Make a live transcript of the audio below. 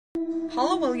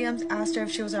Paula Williams asked her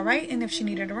if she was alright and if she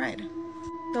needed a ride.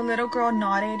 The little girl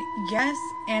nodded yes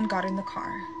and got in the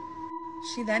car.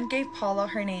 She then gave Paula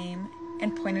her name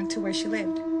and pointed to where she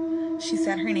lived. She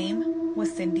said her name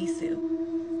was Cindy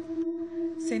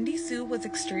Sue. Cindy Sue was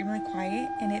extremely quiet,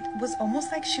 and it was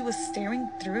almost like she was staring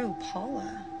through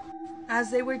Paula. As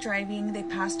they were driving, they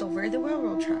passed over the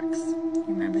railroad tracks. You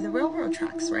remember the railroad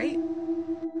tracks, right?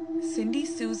 Cindy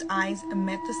Sue's eyes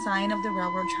met the sign of the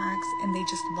railroad tracks and they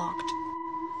just locked.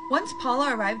 Once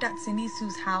Paula arrived at Cindy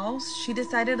Sue's house, she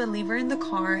decided to leave her in the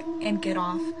car and get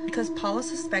off because Paula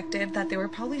suspected that they were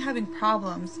probably having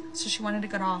problems, so she wanted to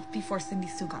get off before Cindy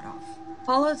Sue got off.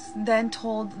 Paula then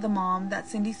told the mom that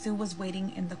Cindy Sue was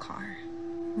waiting in the car.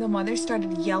 The mother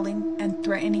started yelling and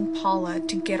threatening Paula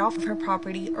to get off of her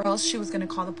property or else she was going to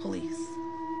call the police.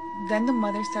 Then the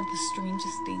mother said the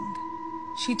strangest thing.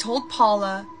 She told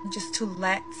Paula just to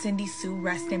let Cindy Sue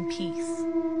rest in peace.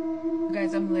 You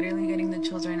guys, I'm literally getting the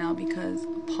chills right now because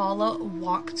Paula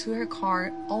walked to her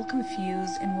car all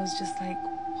confused and was just like,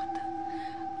 what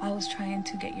the? I was trying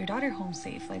to get your daughter home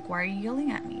safe. Like, why are you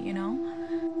yelling at me, you know?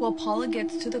 Well, Paula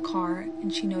gets to the car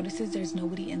and she notices there's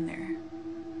nobody in there.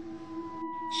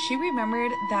 She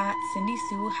remembered that Cindy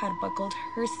Sue had buckled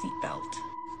her seatbelt.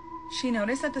 She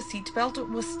noticed that the seatbelt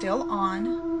was still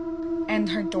on and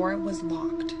her door was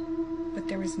locked, but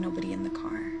there was nobody in the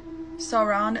car. So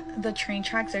around the train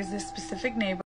tracks, there's this specific neighborhood